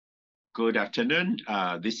Good afternoon.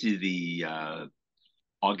 This is the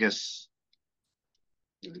August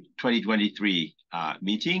 2023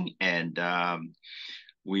 meeting, and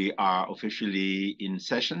we are officially in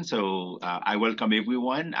session. So I welcome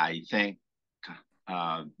everyone. I thank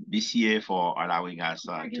BCA for allowing us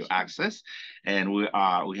to access, and we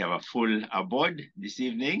have a full board this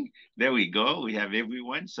evening. There we go. We have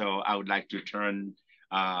everyone. So I would like to turn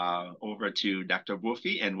over to Dr.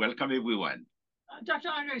 Brophy and welcome everyone. Dr.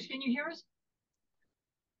 Andres, can you hear us?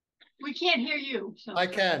 We can't hear you. So. I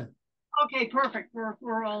can. Okay, perfect.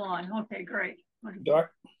 We're all on. Okay, great.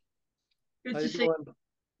 Doc, good to see you.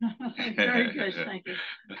 Very good, thank you.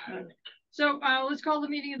 So let's call the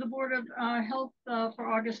meeting of the Board of Health for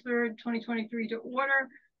August 3rd, 2023 to order.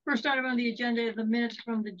 First item on the agenda is the minutes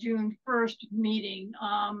from the June 1st meeting.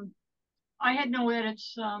 I had no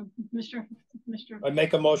edits, Mr. I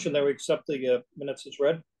make a motion that we accept the minutes as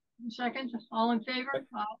read. Second, all in favor?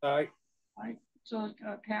 Aye. Aye. So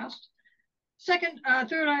passed.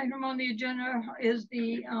 Third item on the agenda is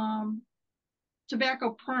the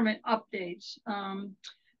tobacco permit updates.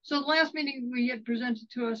 So the last meeting we had presented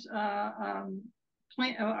to us our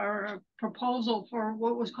proposal for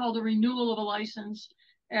what was called a renewal of a license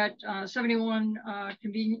at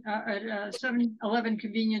 711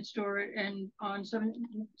 convenience store and on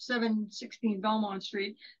 716 Belmont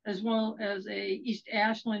Street, as well as a East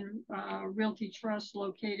Ashland Realty Trust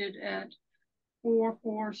located at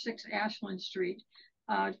 446 Ashland Street,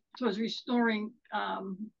 towards restoring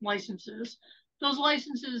licenses. Those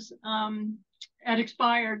licenses had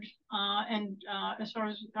expired, and as far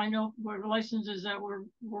as I know, were licenses that were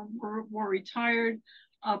retired.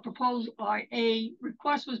 A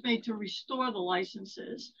request was made to restore the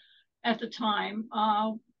licenses at the time.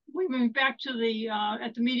 We went back to the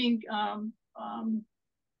at the meeting.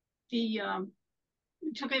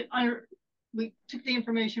 We took the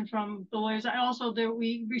information from the lawyers.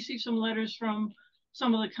 We received some letters from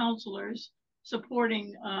some of the counselors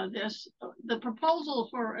supporting this. The proposal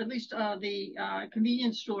for at least the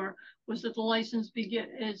convenience store was that the license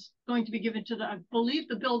is going to be given to I believe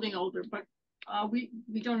the building owner, but we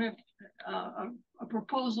don't have a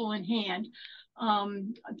proposal in hand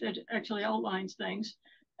that actually outlines things.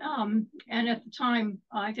 And at the time,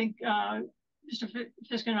 I think Mr.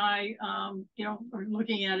 Fisk and I, are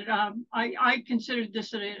looking at it. I considered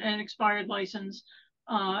this an expired license,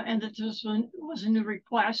 and that this one was a new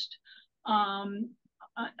request.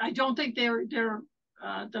 I don't think the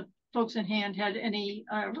folks in hand had any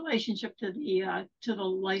relationship to the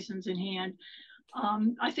license in hand.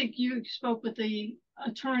 I think you spoke with the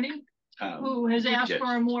attorney who has asked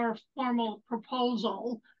for a more formal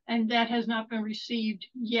proposal, and that has not been received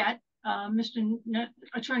yet.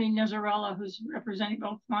 Attorney Nezarella, who's representing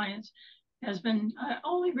both clients, has been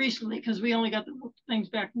only recently, because we only got the things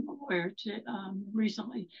back from the lawyer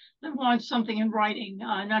recently. They want something in writing,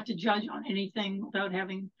 not to judge on anything without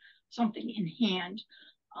having something in hand.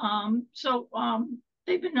 So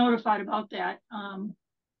they've been notified about that,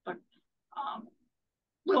 but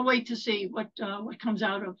we'll wait to see what comes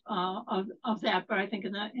out of that. But I think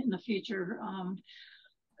in the future.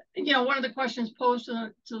 One of the questions posed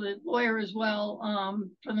to the lawyer as well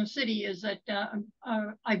from the city is that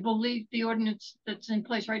I believe the ordinance that's in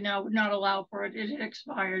place right now would not allow for it. It had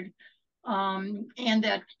expired, and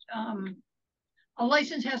that a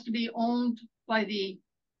license has to be owned by the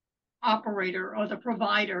operator or the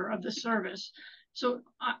provider of the service. So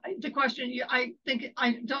the question, I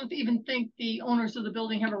don't even think the owners of the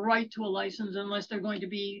building have a right to a license unless they're going to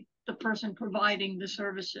be the person providing the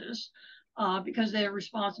services. Because they're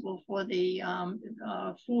responsible for the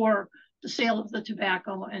sale of the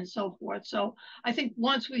tobacco and so forth. So I think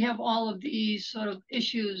once we have all of these sort of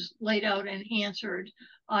issues laid out and answered,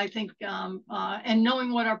 I think, and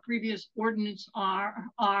knowing what our previous ordinance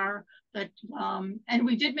are that, and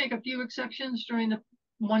we did make a few exceptions during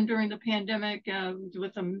the pandemic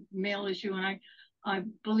with the mail issue, and I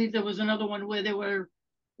believe there was another one where they were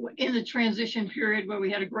in the transition period where we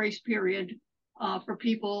had a grace period for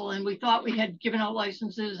people, and we thought we had given out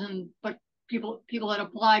licenses, but people had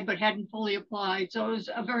applied but hadn't fully applied. So it was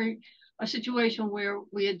a situation where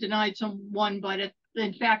we had denied someone, but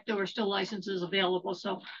in fact there were still licenses available.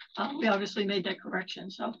 So we obviously made that correction.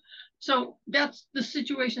 So that's the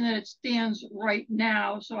situation that it stands right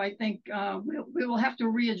now. So I think we will have to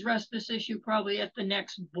readdress this issue probably at the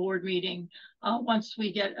next board meeting once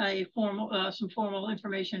we get some formal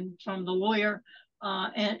information from the lawyer.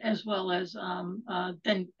 And as well as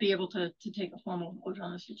then be able to take a formal vote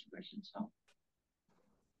on the situation. So,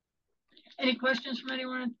 any questions from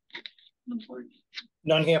anyone on the board?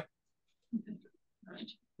 None here. Okay. All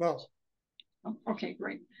right. Well. Okay,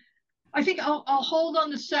 great. I think I'll hold on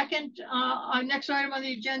the second, our next item on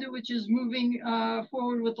the agenda, which is moving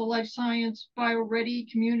forward with the life science bio-ready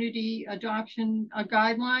community adoption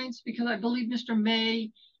guidelines, because I believe Mr.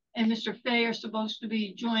 May and Mr. Fay are supposed to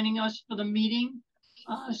be joining us for the meeting.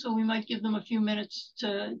 So we might give them a few minutes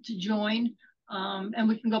to join, and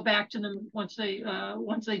we can go back to them once they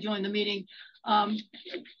join the meeting.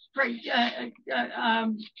 Greg,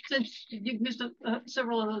 since you've missed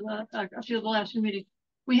several of a few of the last few meetings,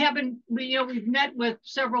 we've met with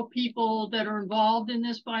several people that are involved in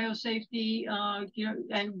this biosafety,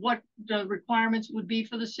 and what the requirements would be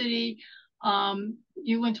for the city.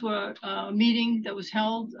 You went to a meeting that was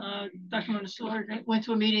held, Dr. Montessori went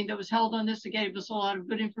to a meeting that was held on this. It gave us a lot of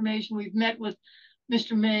good information. We've met with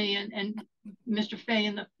Mr. May and Mr. Fay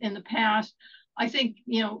in the past. I think,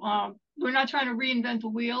 we're not trying to reinvent the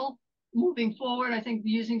wheel. Moving forward, I think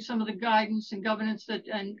using some of the guidance and governance that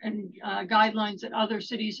and guidelines that other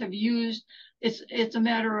cities have used, it's a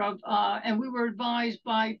matter of, and we were advised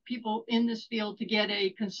by people in this field to get a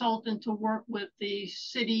consultant to work with the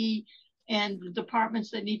city and the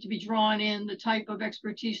departments that need to be drawn in, the type of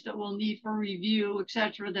expertise that we'll need for review, et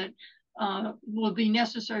cetera, that will be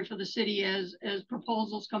necessary for the city as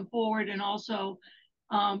proposals come forward, and also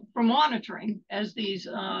for monitoring as these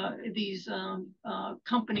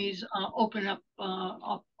companies open up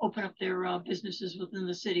their businesses within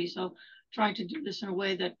the city. So trying to do this in a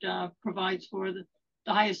way that provides for the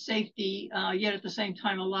highest safety, yet at the same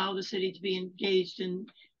time allow the city to be engaged in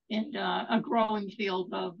a growing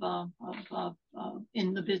field of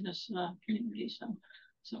in the business community.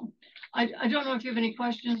 So I don't know if you have any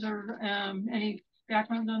questions or any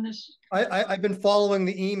background on this. I've been following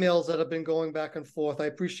the emails that have been going back and forth. I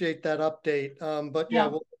appreciate that update. But yeah,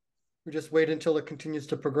 we'll just wait until it continues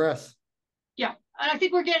to progress. Yeah, and I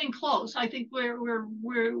think we're getting close. I think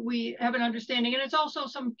we have an understanding, and it's also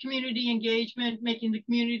some community engagement, making the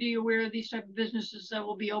community aware of these type of businesses that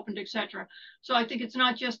will be opened, etc. So I think it's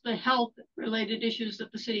not just the health related issues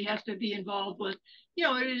that the city has to be involved with.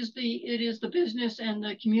 It is the business and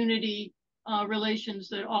the community relations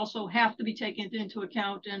that also have to be taken into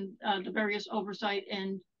account, and the various oversight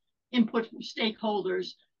and input from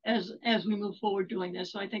stakeholders as we move forward doing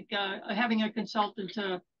this. So I think having a consultant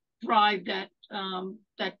to drive that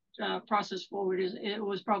process forward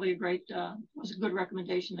was probably was a good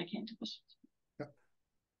recommendation that came to us. Yeah.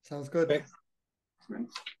 Sounds good. Great.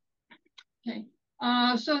 Okay.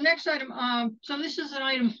 So next item. So this is an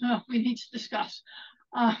item we need to discuss.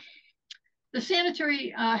 The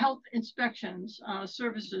sanitary health inspections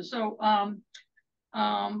services. So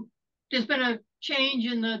there's been a change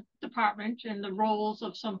in the department and the roles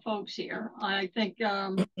of some folks here. I think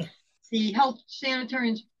the health sanitary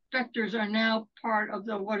inspectors are now part of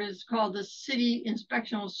what is called the City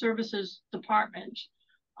Inspectional Services Department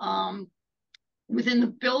within the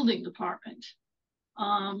building department.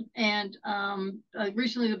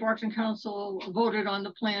 Recently the Brockton Council voted on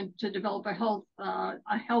the plan to develop a health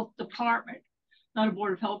department, not a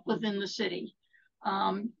board of health, within the city.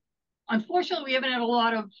 Unfortunately, we haven't had a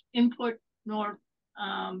lot of input nor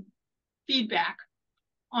feedback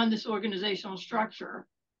on this organizational structure,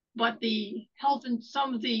 but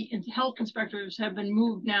some of the health inspectors have been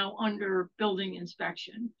moved now under building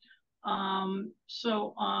inspection.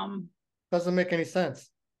 Doesn't make any sense.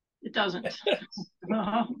 It doesn't.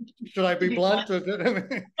 Should I be blunt?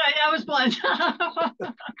 I was blunt.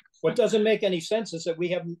 What doesn't make any sense is that we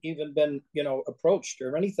haven't even been, approached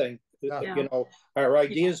or anything, our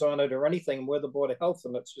ideas on it or anything. We're the Board of Health,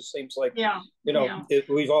 and it just seems like,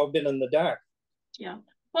 we've all been in the dark. Yeah.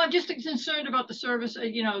 Well, I'm just concerned about the service.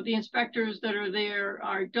 The inspectors that are there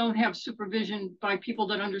don't have supervision by people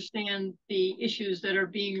that understand the issues that are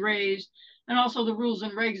being raised, and also the rules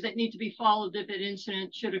and regs that need to be followed if an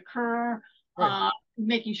incident should occur. Right.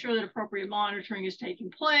 Making sure that appropriate monitoring is taking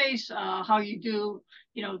place. How you do,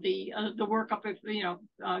 the workup.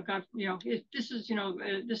 If this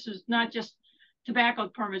is not just tobacco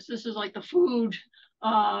permits. This is like the food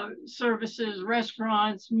services,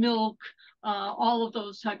 restaurants, milk, all of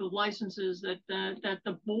those type of licenses that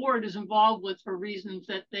the board is involved with for reasons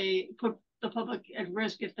that they put the public at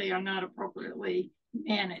risk if they are not appropriately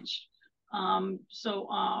managed. I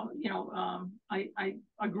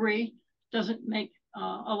agree. Doesn't make a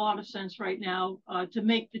lot of sense right now to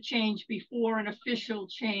make the change before an official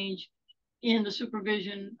change in the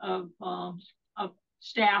supervision of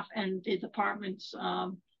staff and the departments.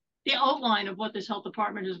 The outline of what this health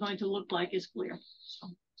department is going to look like is clear. So.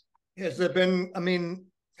 Has there been,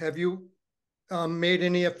 have you made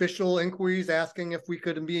any official inquiries asking if we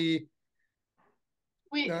could be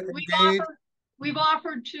we've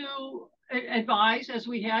offered to advise as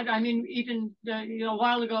we had. I mean, even a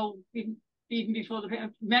while ago, even before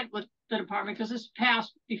met with the department, because this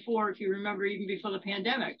passed before, if you remember, even before the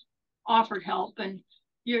pandemic, offered help. And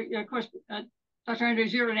you're of course, Dr.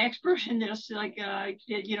 Andrews, you're an expert in this. Like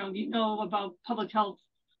you know about public health.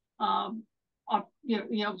 Some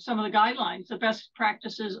of the guidelines, the best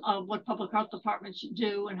practices of what public health departments should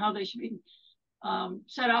do and how they should be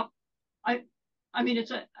set up. I mean,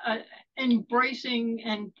 it's embracing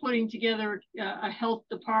and putting together a health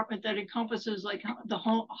department that encompasses like the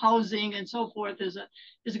housing and so forth is a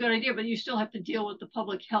good idea, but you still have to deal with the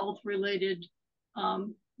public health related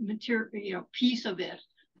material, piece of it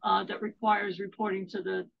that requires reporting to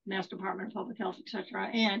the Mass Department of Public Health, et cetera,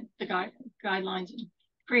 and the guidelines and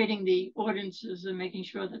creating the ordinances and making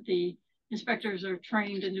sure that the inspectors are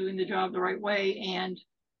trained and doing the job the right way, and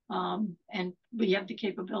we have the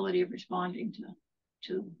capability of responding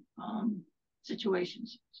to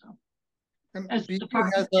situations. So, as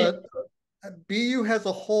BU has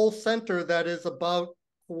a whole center that is about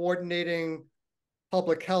coordinating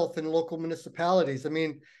public health in local municipalities. I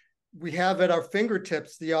mean, we have at our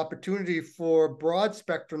fingertips the opportunity for broad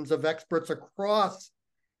spectrums of experts across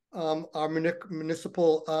our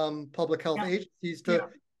municipal public health agencies to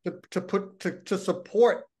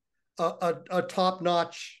support a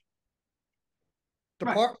top-notch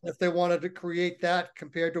department if they wanted to create that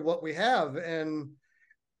compared to what we have. And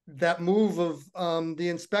that move of the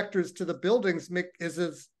inspectors to the buildings is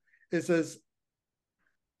as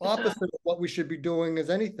opposite of what we should be doing as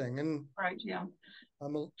anything. And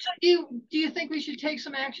so do you think we should take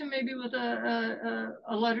some action, maybe with a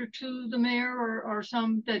letter to the mayor or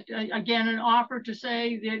some that again an offer to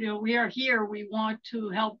say that we are here, we want to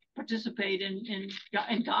help participate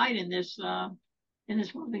and guide in this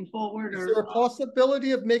moving forward? Is there a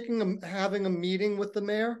possibility of having a meeting with the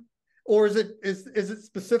mayor, or is it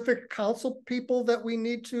specific council people that we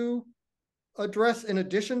need to address in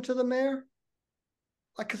addition to the mayor?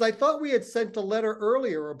 Because I thought we had sent a letter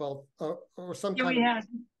earlier about or some kind we had.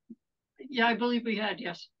 Yeah, I believe we had,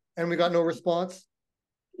 yes. And we got no response?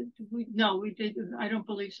 No, we did. I don't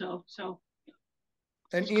believe so.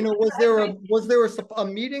 And was there a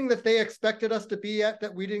meeting that they expected us to be at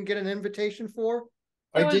that we didn't get an invitation for?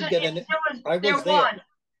 I did get an. I was there.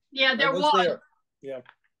 Yeah, there was. There. Yeah.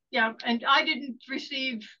 Yeah, and I didn't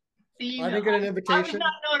receive the email. I didn't get an invitation. I was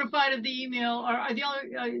not notified of the email, or I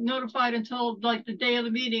only notified until like the day of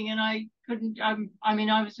the meeting, and I couldn't. I mean,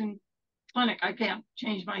 I was in clinic. I can't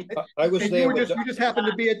change my. I was there. You just happened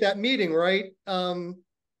to be at that meeting, right? I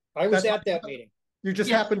was at that meeting. You just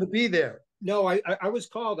happened to be there. No, I was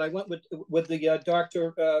called. I went with the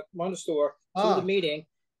Dr. Montessor to the meeting,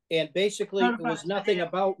 and basically it was nothing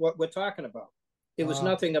about what we're talking about. It was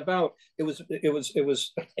nothing about. It was it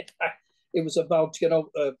was about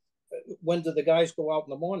when do the guys go out in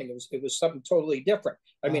the morning? It was something totally different.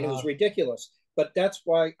 I mean, it was ridiculous. But that's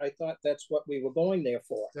why I thought that's what we were going there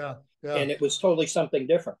for. Yeah. And it was totally something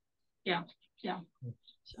different. Yeah.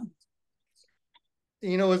 So.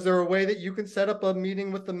 Is there a way that you can set up a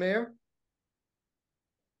meeting with the mayor?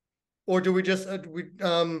 Or do we just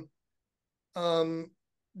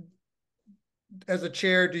as a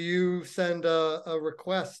chair, do you send a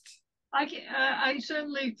request? I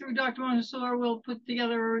certainly, through Dr. Montessor, will put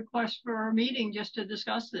together a request for a meeting just to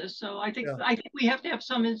discuss this. So I think we have to have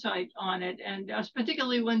some insight on it, and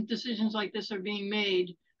particularly when decisions like this are being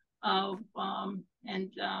made,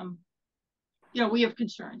 we have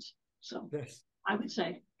concerns. So I would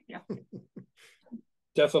say,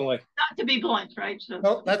 definitely. Not to be blunt, right? So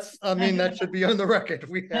no, that should be on the record.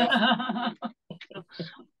 We have. All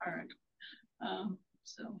right.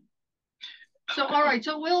 So all right.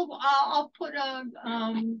 So I'll put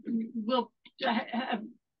we'll have,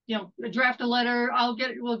 draft a letter.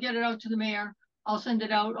 We'll get it out to the mayor. I'll send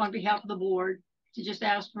it out on behalf of the board to just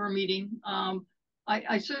ask for a meeting.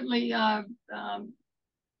 I certainly I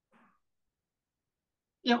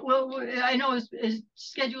know his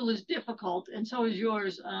schedule is difficult, and so is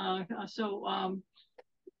yours.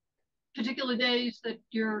 Particular days that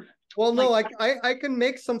you're. Well, no, I can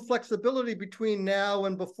make some flexibility between now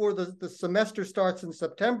and before the semester starts in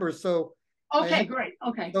September. So. Okay, great.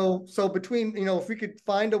 Okay. So between, if we could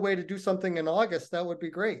find a way to do something in August, that would be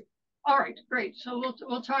great. All right, great. So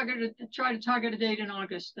we'll try to target a date in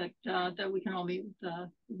August that we can all meet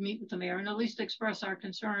with the mayor and at least express our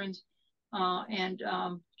concerns. And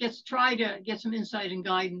try to get some insight and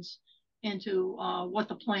guidance into what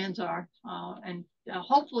the plans are, and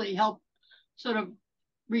hopefully help sort of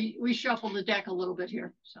reshuffle the deck a little bit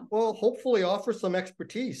here. So, well, hopefully offer some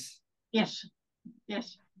expertise. Yes.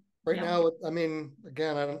 Right now, I mean,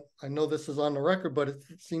 again, I know this is on the record, but it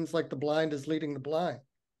seems like the blind is leading the blind.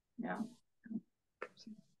 Yeah.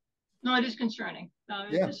 No, it is concerning.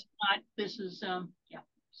 Yeah. This is, yeah.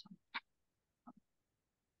 So.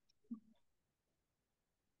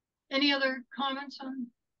 Any other comments on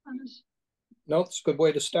this? No, it's a good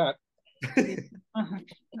way to start. Okay.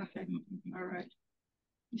 Okay. All right.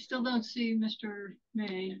 You still don't see Mr.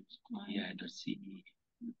 May. Yeah, I don't see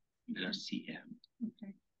him.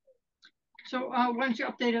 Okay. So why don't you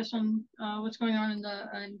update us on what's going on in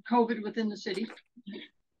COVID within the city?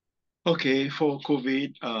 Okay, for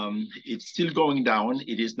COVID, it's still going down.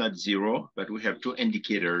 It is not zero, but we have two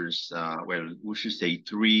indicators. Well, we should say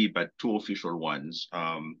three, but two official ones.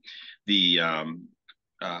 The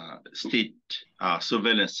state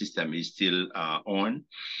surveillance system is still on.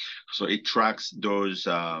 So it tracks those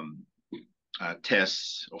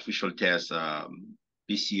tests, official tests,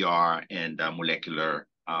 PCR and molecular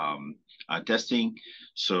testing.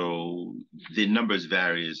 So the numbers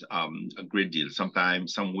varies a great deal.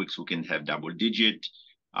 Sometimes some weeks we can have double digit,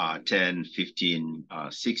 10, 15,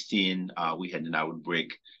 16. We had an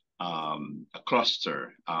outbreak, a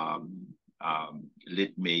cluster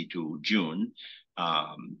late May to June,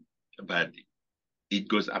 but it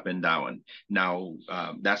goes up and down. Now,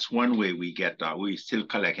 that's one way we get, we still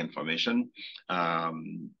collect information.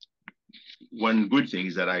 One good thing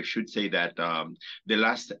is that I should say that the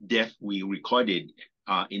last death we recorded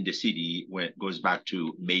in the city goes back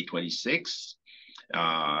to May 26th.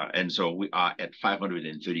 And so we are at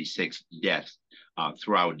 536 deaths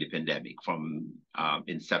throughout the pandemic from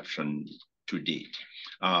inception to date.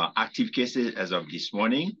 Active cases as of this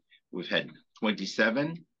morning, we've had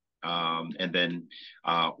 27, and then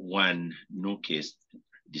one new case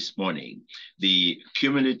this morning. The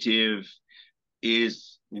cumulative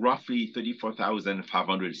is roughly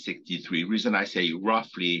 34,563. Reason I say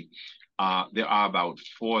roughly, there are about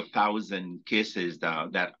 4,000 cases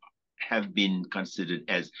that have been considered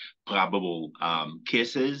as probable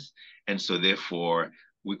cases. And so therefore,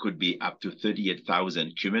 we could be up to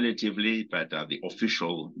 38,000 cumulatively, but the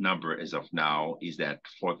official number as of now is at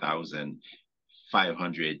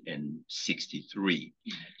 4,563.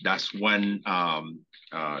 That's one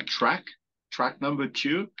track. Track number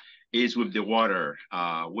two is with the water,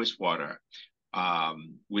 wastewater.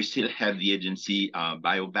 We still have the agency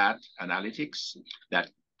BioBat Analytics that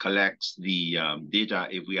collects the data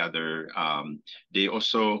every other day or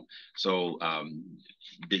so. So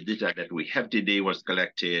the data that we have today was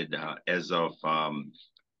collected as of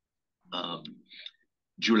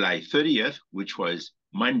July 30th, which was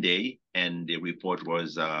Monday, and the report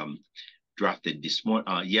was drafted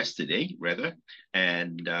yesterday, rather,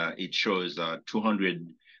 and it shows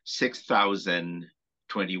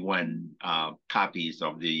 206,021 copies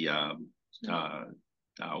of the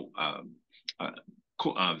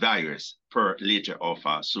virus per liter of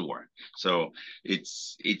sewer. So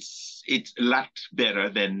it's a lot better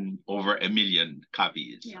than over 1 million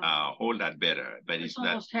copies. Yeah. A whole lot better, but it's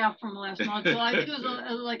almost half from last month. So I think it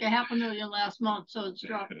was like 500,000 last month. So it's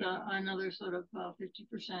dropped another sort of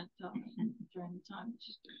 50% during the time.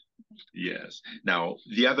 Yes. Now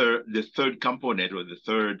the third component, or the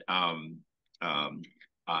third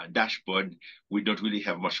dashboard, we don't really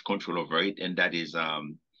have much control over it, and that is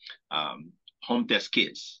home test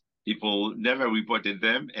kits. People never reported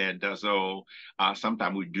them, and so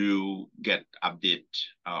sometimes we do get update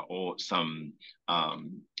or some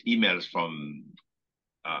emails from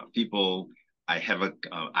people. I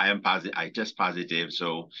test positive.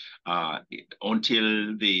 So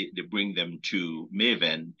until they bring them to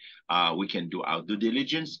Maven, we can do our due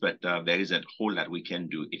diligence, but there isn't a whole lot we can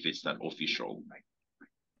do if it's not official.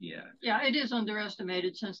 Yeah. Yeah, it is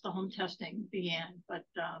underestimated since the home testing began, but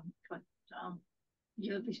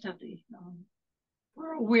you at least have the,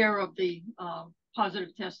 we're aware of the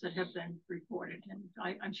positive tests that have been reported, and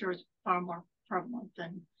I'm sure it's far more prevalent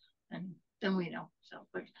than we know. So,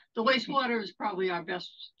 but the wastewater is probably our best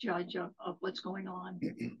judge of what's going on.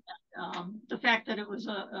 The fact that it was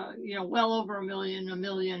well over 1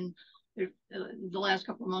 million. The last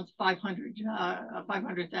couple of months,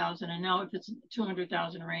 500,000, and now if it's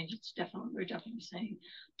 200,000 range, we're definitely saying.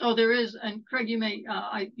 So there is, and Craig, you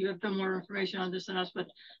have been more information on this than us, but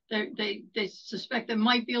they suspect there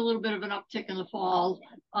might be a little bit of an uptick in the fall.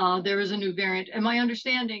 There is a new variant, and my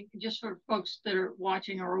understanding, just for folks that are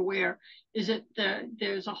watching or aware, is that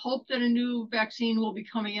there's a hope that a new vaccine will be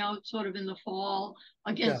coming out sort of in the fall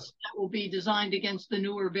that will be designed against the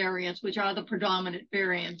newer variants, which are the predominant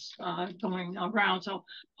variants going around. So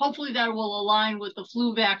hopefully that will align with the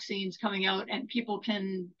flu vaccines coming out, and people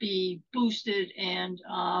can be boosted and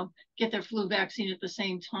get their flu vaccine at the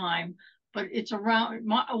same time. But it's around,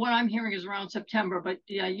 what I'm hearing is around September, but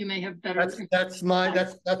yeah, you may have better. That's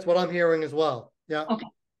what I'm hearing as well. Yeah. Okay.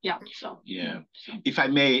 Yeah. So yeah. If I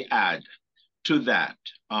may add to that,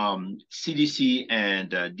 CDC and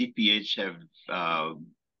DPH have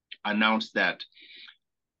announced that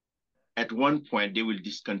at one point they will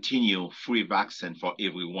discontinue free vaccine for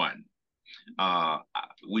everyone.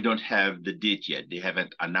 We don't have the date yet. They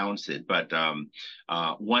haven't announced it, but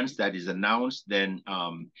once that is announced, then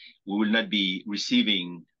we will not be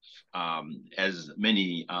receiving as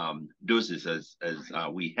many doses as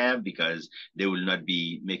we have, because they will not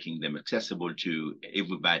be making them accessible to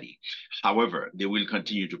everybody. However, they will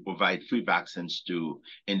continue to provide free vaccines to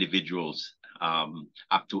individuals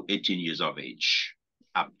up to 18 years of age,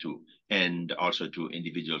 and also to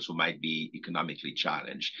individuals who might be economically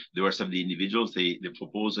challenged. The rest of the individuals, the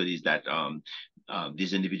proposal is that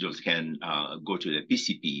these individuals can go to the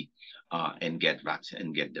PCP and get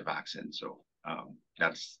the vaccine. So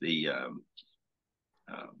that's the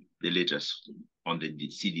latest on the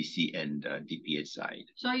CDC and DPH side.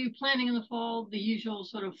 So are you planning in the fall the usual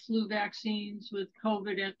sort of flu vaccines with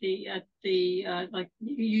COVID at the like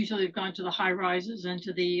usually have gone to the high rises and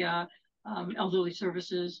to the elderly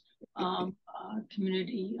services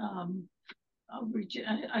community outreach?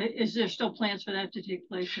 Is there still plans for that to take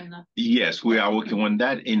place in the? Yes, we are working on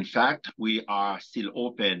that. In fact, we are still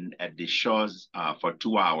open at the Shaws for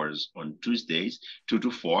 2 hours on Tuesdays, 2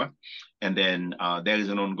 to 4. And then there is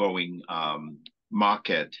an ongoing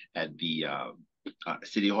market at the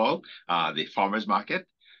City Hall, the farmers market,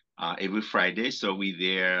 every Friday. So we're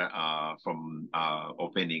there from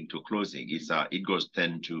opening to closing. It goes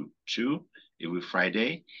 10 to 2 every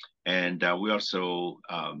Friday. And we also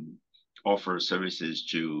offer services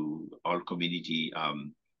to all community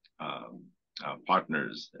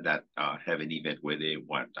partners that have an event where they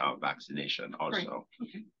want vaccination also. Right.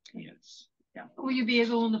 Okay. Yes. Yeah. Will you be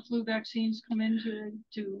able, when the flu vaccines come in and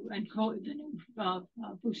the new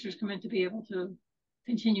boosters come in, to be able to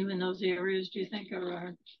continue in those areas, do you think,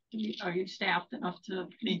 or are you staffed enough to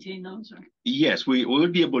maintain those? Or? Yes, we will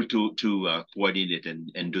be able to coordinate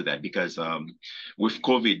and do that, because with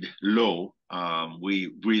COVID low, we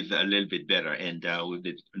breathe a little bit better, and with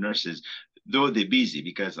the nurses, though they're busy,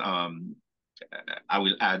 because I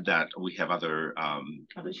will add that we have other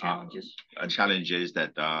challenges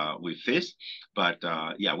that we face, but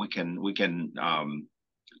yeah, we can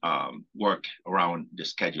work around the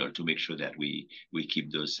schedule to make sure that we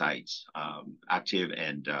keep those sites active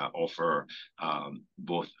and offer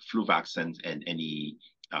both flu vaccines and any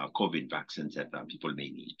COVID vaccines that people may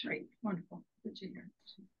need. Great, wonderful, good to hear.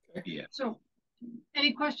 Yeah. So,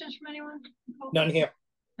 any questions from anyone? None here.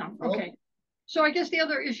 No. Okay. So I guess the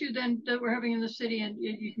other issue then that we're having in the city, and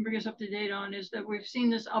you can bring us up to date on, is that we've seen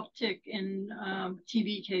this uptick in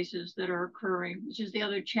TB cases that are occurring, which is the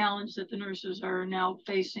other challenge that the nurses are now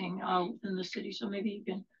facing within the city. So maybe you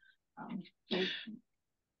can.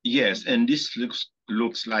 Yes, and this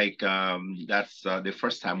looks like that's the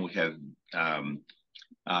first time we have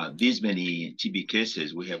these many TB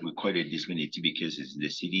cases. We have recorded this many TB cases in the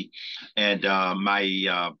city, and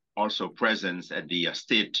my also presence at the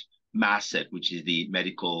state MASSET, which is the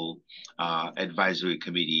Medical Advisory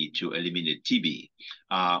Committee to Eliminate TB.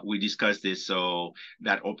 We discussed this, so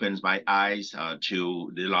that opens my eyes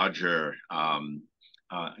to the larger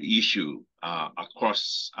issue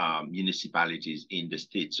across municipalities in the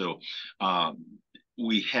state. So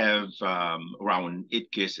we have around 8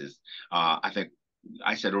 cases. I think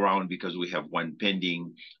I said around because we have one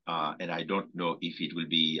pending, and I don't know if it will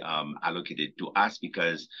be allocated to us,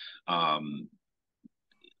 because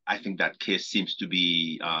I think that case seems to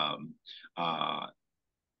be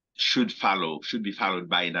should be followed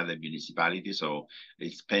by another municipality. So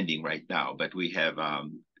it's pending right now. But we have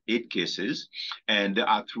 8 cases, and there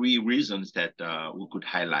are 3 reasons that we could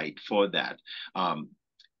highlight for that.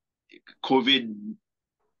 COVID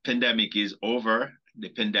pandemic is over. The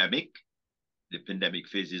pandemic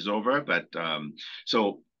phase is over, but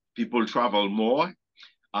so people travel more.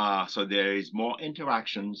 So there is more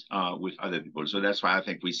interactions with other people. So that's why I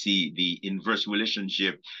think we see the inverse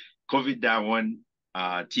relationship. COVID down,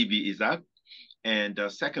 TB is up. And the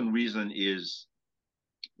second reason is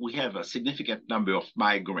we have a significant number of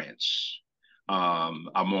migrants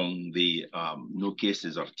among the new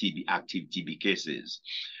cases of TB, active TB cases.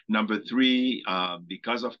 Number 3,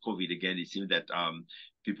 because of COVID, again, it seems that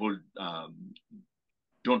people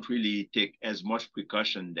don't really take as much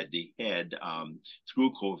precaution that they had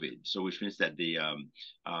through COVID. So which means that they a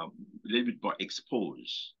little bit more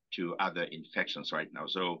exposed to other infections right now.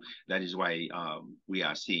 So that is why we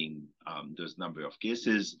are seeing those number of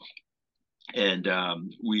cases. And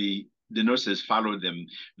the nurses follow them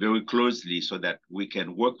very closely so that we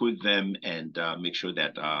can work with them and make sure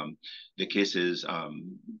that the cases,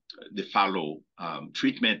 they follow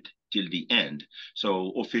treatment till the end.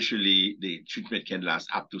 So officially, the treatment can last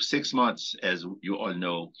up to 6 months, as you all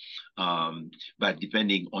know. But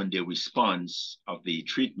depending on the response of the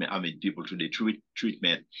treatment, people to the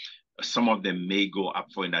treatment, some of them may go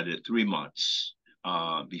up for another 3 months.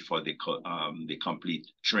 Before they complete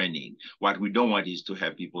training. What we don't want is to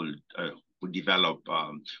have people who develop,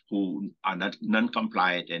 who are not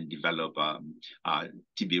non-compliant and develop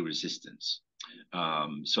TB resistance.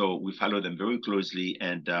 So we follow them very closely,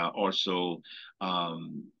 and also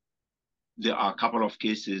there are a couple of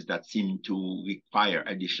cases that seem to require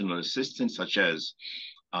additional assistance, such as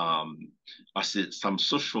some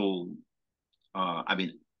social,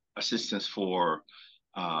 assistance for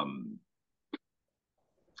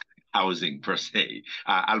housing per se.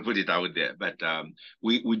 I'll put it out there, but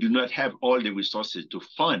we do not have all the resources to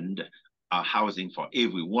fund housing for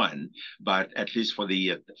everyone. But at least for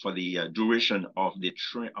the duration of the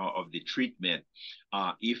treatment,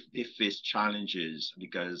 if they face challenges,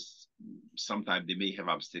 because sometimes they may have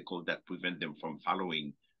obstacles that prevent them from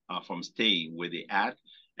from staying where they at,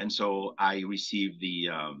 and so I received the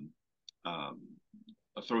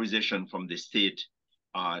authorization from the state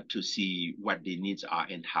to see what the needs are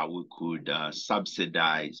and how we could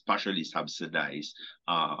partially subsidize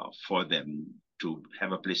for them to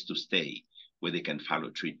have a place to stay where they can follow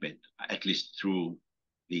treatment, at least through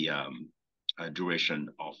the duration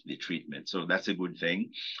of the treatment. So that's a good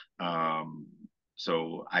thing.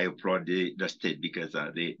 So I applaud the state because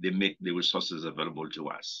they make the resources available to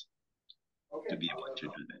us to be able to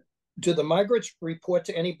do that. Do the migrants report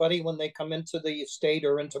to anybody when they come into the state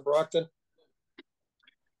or into Brockton?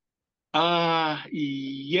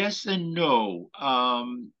 Yes and no.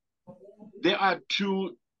 There are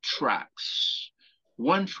two tracks.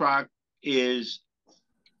 One track is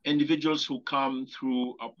individuals who come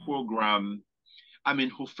through a program,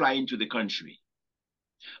 who fly into the country.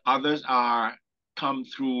 Others come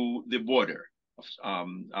through the border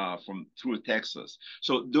through Texas.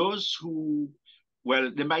 So those who,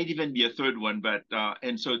 well, there might even be a third one, but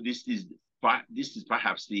and so this is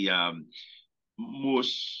perhaps the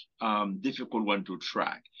most difficult one to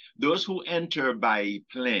track. Those who enter by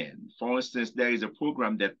plane, for instance, there is a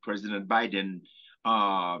program that President Biden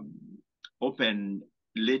opened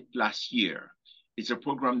late last year. It's a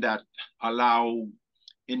program that allows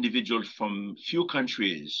individuals from few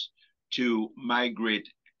countries to migrate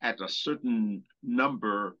at a certain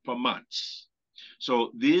number per month.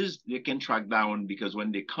 So these they can track down because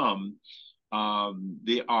when they come,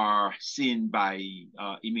 they are seen by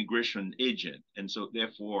immigration agent. And so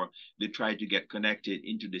therefore they try to get connected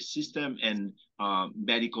into the system, and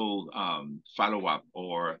medical follow-up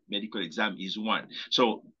or medical exam is one.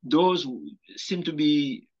 So those seem to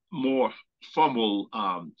be more formal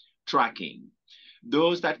tracking.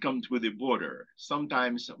 Those that come through the border,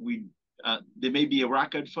 sometimes there may be a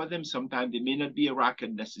record for them, sometimes there may not be a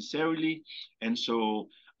record necessarily. And so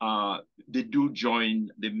they do join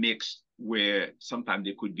the mix where sometimes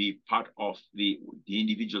they could be part of the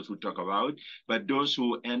individuals we talk about, but those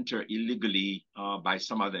who enter illegally by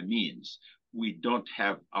some other means, we don't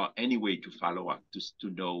have any way to follow up to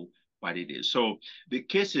know what it is. So the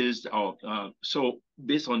cases of, so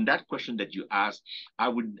based on that question that you asked, I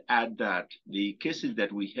would add that the cases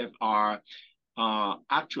that we have are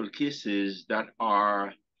actual cases that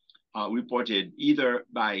are reported either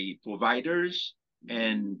by providers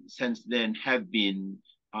and since then have been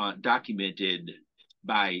documented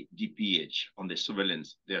by DPH on their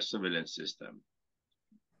surveillance system.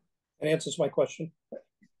 That answers my question.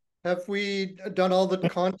 Have we done all the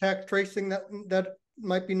contact tracing that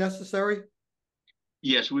might be necessary?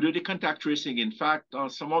 Yes, we do the contact tracing. In fact,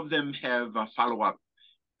 some of them have a follow-up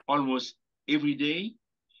almost every day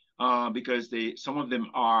because some of them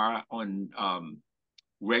are on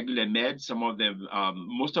regular meds. Some of them,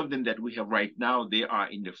 most of them that we have right now, they are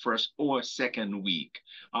in the first or second week.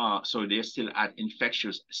 So they're still at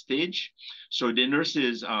infectious stage. So the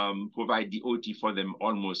nurses provide the OT for them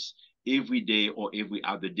almost every day or every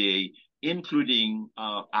other day, including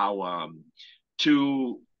our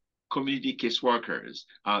two community caseworkers.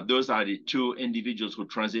 Those are the two individuals who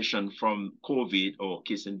transitioned from COVID or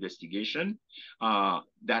case investigation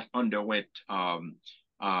that underwent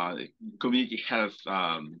community health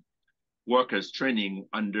workers training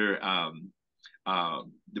under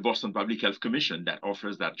the Boston Public Health Commission that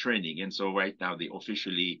offers that training. And so right now they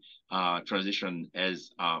officially transition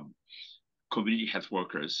as community health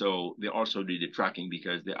workers. So they also do the tracking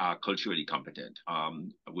because they are culturally competent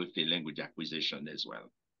with the language acquisition as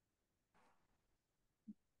well.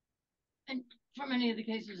 And for many of the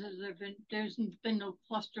cases, there's been no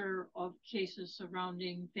cluster of cases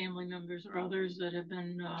surrounding family members or others that have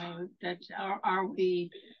been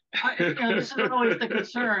this is always the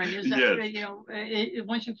concern is that yes.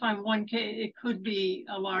 Once you find one case, it could be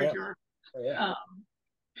a larger. Yeah.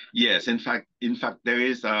 Yes, in fact, there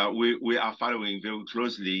is. We are following very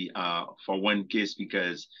closely for one case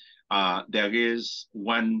because there is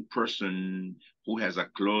one person who has a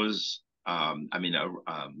close. A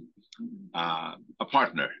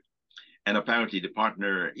partner, and apparently the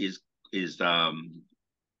partner is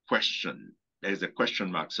questioned. There's a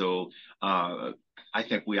question mark. So I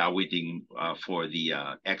think we are waiting for the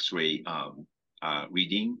X-ray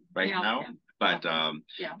reading now. Yeah. But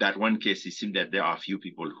that one case, it seemed that there are a few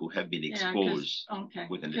people who have been exposed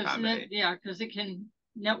within the family. Because it can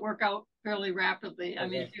network out fairly rapidly. I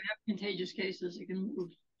mean, if you have contagious cases, it can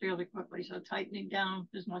move fairly quickly. So tightening down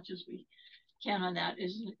as much as we can on that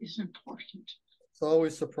is important. It's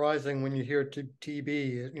always surprising when you hear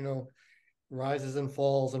TB, rises and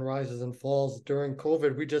falls and rises and falls. During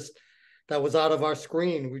COVID, that was out of our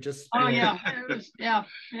screen. We just so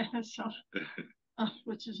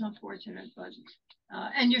which is unfortunate, but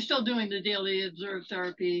and you're still doing the daily observed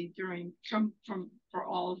therapy for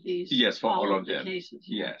all of these. Yes, for all of them cases.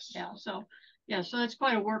 Yes. So that's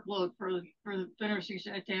quite a workload for the nursing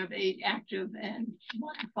staff to have 8 active and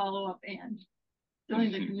 1 follow up and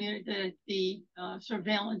doing the community the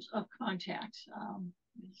surveillance of contacts.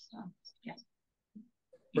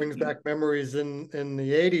 Brings back memories in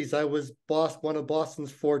the 80s. I was one of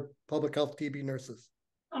Boston's 4 public health TB nurses.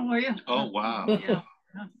 Oh, were you? Oh, wow. Yeah.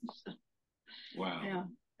 Wow.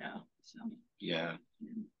 Yeah. So. Yeah.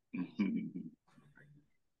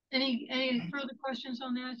 Any further questions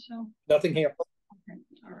on that? So nothing here. Okay.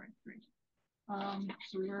 All right. Great.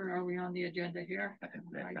 So where are we on the agenda here? I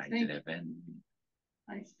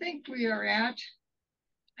think we are at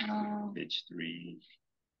page 3.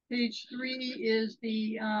 Page 3 is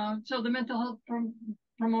the the mental health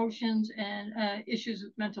promotions and issues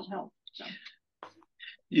with mental health. So.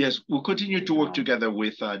 Yes, we'll continue to work together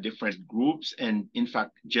with different groups. And in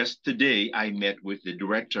fact, just today, I met with the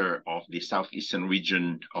director of the Southeastern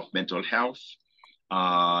region of mental health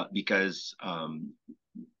because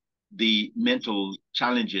the mental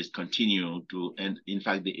challenges continue to, and in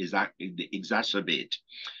fact, they exacerbate.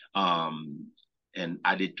 And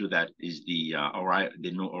added to that is the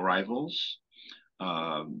new arrivals.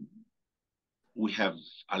 We have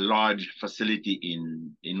a large facility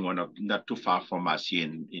in one of not too far from us here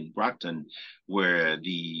in Brockton, where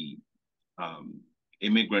the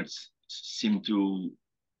immigrants seem to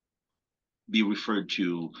be referred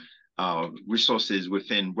to resources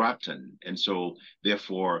within Brockton, and so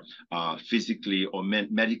therefore, physically or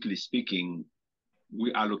medically speaking,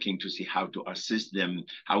 we are looking to see how to assist them,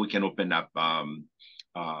 how we can open up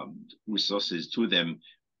resources to them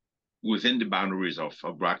within the boundaries of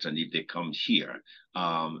Brockton if they come here.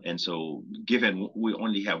 And so given we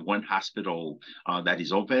only have one hospital that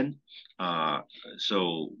is open,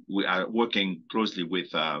 so we are working closely with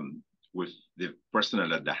the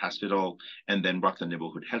personnel at the hospital and then Brockton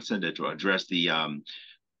Neighborhood Health Center to address the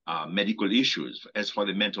medical issues. As for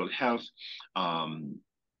the mental health,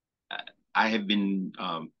 I have been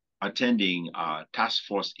attending a task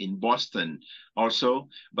force in Boston also,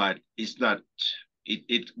 but it's not,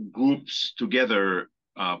 it groups together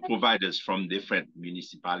providers from different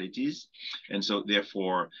municipalities. And so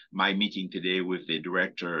therefore, my meeting today with the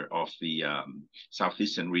director of the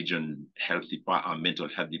Southeastern Region Mental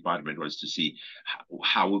Health Department was to see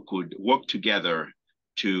how we could work together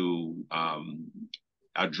to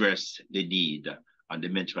address the need on the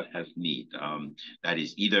mental health need that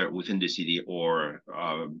is either within the city or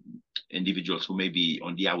individuals who may be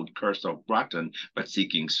on the outskirts of Brockton, but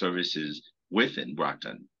seeking services within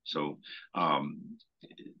Brockton. So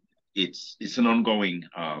it's an ongoing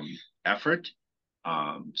effort.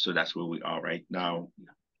 So that's where we are right now.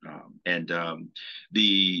 And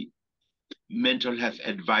the Mental Health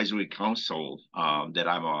Advisory Council that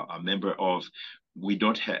I'm a member of, we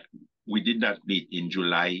did not meet in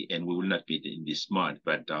July and we will not meet in this month,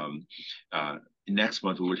 but next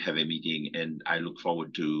month we will have a meeting, and I look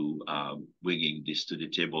forward to bringing this to the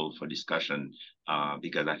table for discussion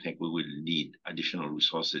because I think we will need additional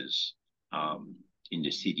resources in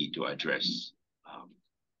the city to address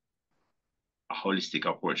a holistic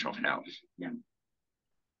approach of health. Yeah.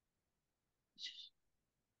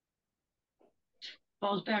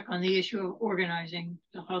 Falls back on the issue of organizing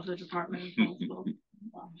how the Department of Health will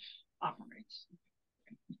operates.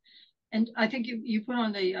 And I think you put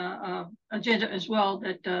on the agenda as well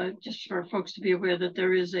that just for folks to be aware that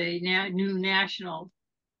there is a new national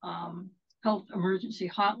health emergency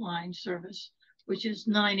hotline service, which is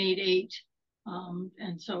 988.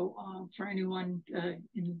 And so for anyone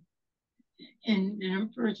in an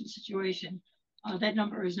emergent situation, that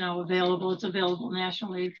number is now available. It's available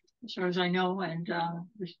nationally, as far as I know, and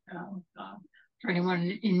for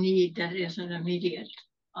anyone in need, that is an immediate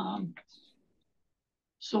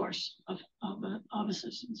source of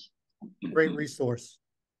assistance. Great resource.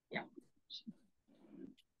 Yeah.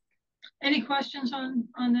 Any questions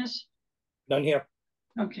on this? None here.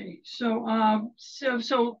 Okay, so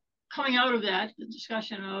so coming out of that, the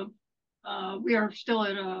discussion of we are still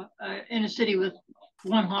at in a city with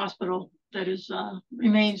one hospital that is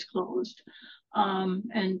remains closed,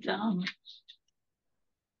 and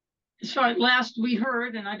as far as last we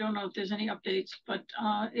heard, and I don't know if there's any updates, but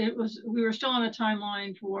we were still on a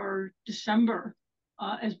timeline for December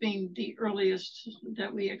as being the earliest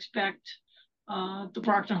that we expect the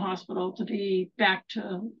Brockton Hospital to be back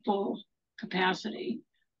to full capacity.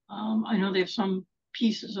 I know they have some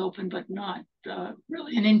pieces open, but not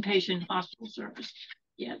really an inpatient hospital service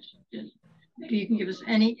yet. Maybe you can give us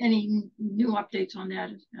any new updates on that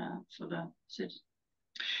for the city.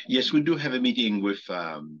 Yes, we do have a meeting with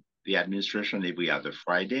the administration every other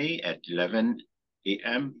Friday at 11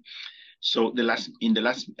 a.m. So at the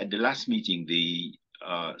last meeting, they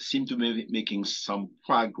seem to be making some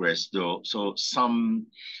progress though. So some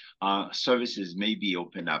services may be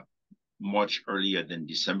open up much earlier than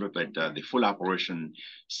December, but the full operation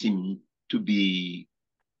seemed to be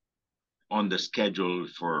on the schedule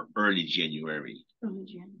for early January. Early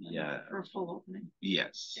January. Yeah. For a full opening.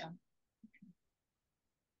 Yes. Yeah.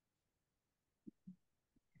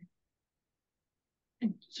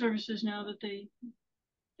 And services now that they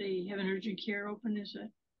have an urgent care open, is it?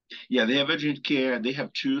 Yeah, they have urgent care. They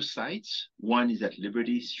have two sites. One is at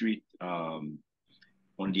Liberty Street, on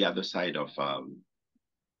the other side of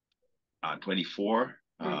 24.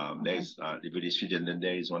 Right, okay. There's Liberty Street, and then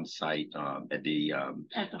there is one site at the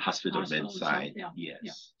hospital side. Yeah,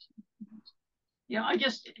 yes. Yeah, I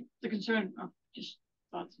guess the concern of just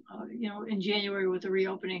thoughts, in January with the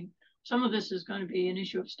reopening, some of this is going to be an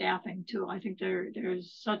issue of staffing too. I think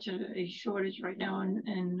there's such a shortage right now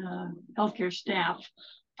in healthcare staff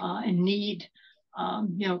and need.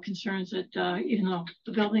 Concerns that even though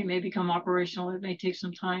the building may become operational, it may take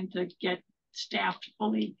some time to get staffed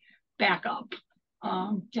fully back up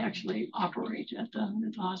to actually operate at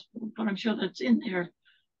the hospital. But I'm sure that's in their,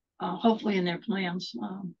 hopefully in their plans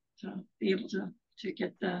to be able to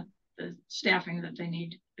get the staffing that they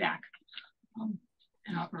need back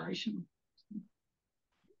in operation.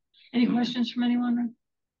 Any questions from anyone?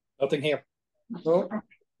 Nothing here. No.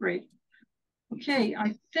 Great. Okay,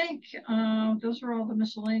 I think those are all the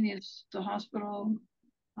miscellaneous, the hospital,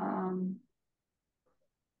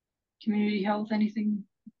 community health, anything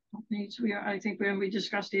needs. I think we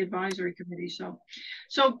discussed the advisory committee. So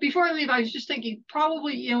before I leave, I was just thinking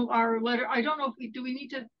probably, our letter, I don't know if we need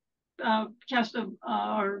to cast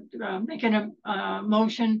or make a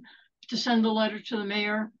motion to send the letter to the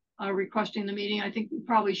mayor requesting the meeting. I think we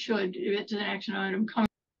probably should, if it's an action item coming.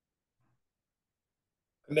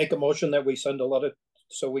 Make a motion that we send a letter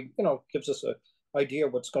so we, gives us an idea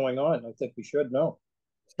of what's going on. I think we should know.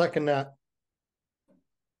 Second that.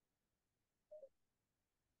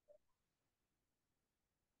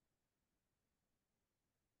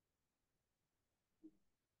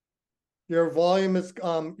 Your volume is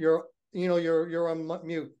you're on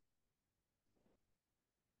mute.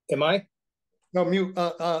 Am I? No, mute.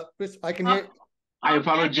 I can hear. I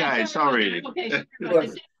apologize. Sorry. Okay.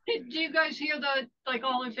 Do you guys hear the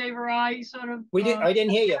all in favor aye sort of? I didn't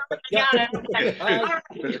hear you. But yeah.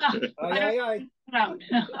 Aye.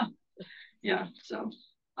 Yeah. So,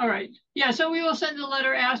 all right. Yeah. So we will send a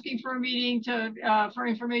letter asking for a meeting for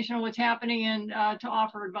information on what's happening and to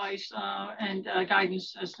offer advice and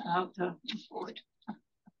guidance as to how to move forward.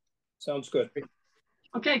 Sounds good.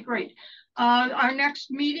 Okay, great. Our next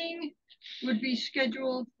meeting would be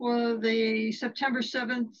scheduled for the September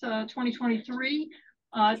 7th, 2023.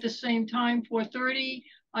 At the same time, 4:30.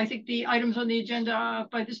 I think the items on the agenda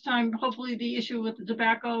by this time, hopefully the issue with the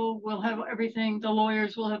tobacco will have everything. The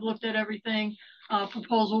lawyers will have looked at everything.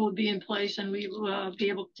 Proposal will be in place, and we will be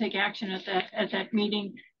able to take action at that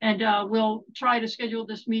meeting. And we'll try to schedule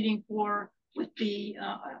this meeting with the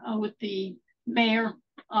mayor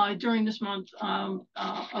during this month of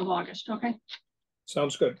August. Okay.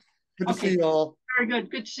 Sounds good. Good to see you all. Very good.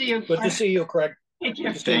 Good to see you. Good to see you, Craig. Thank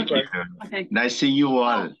you. Thank you. Okay. Nice seeing you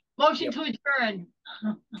all. Motion to adjourn.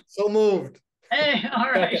 So moved. Hey,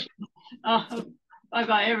 all right.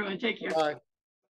 Bye-bye, everyone. Take care. Bye.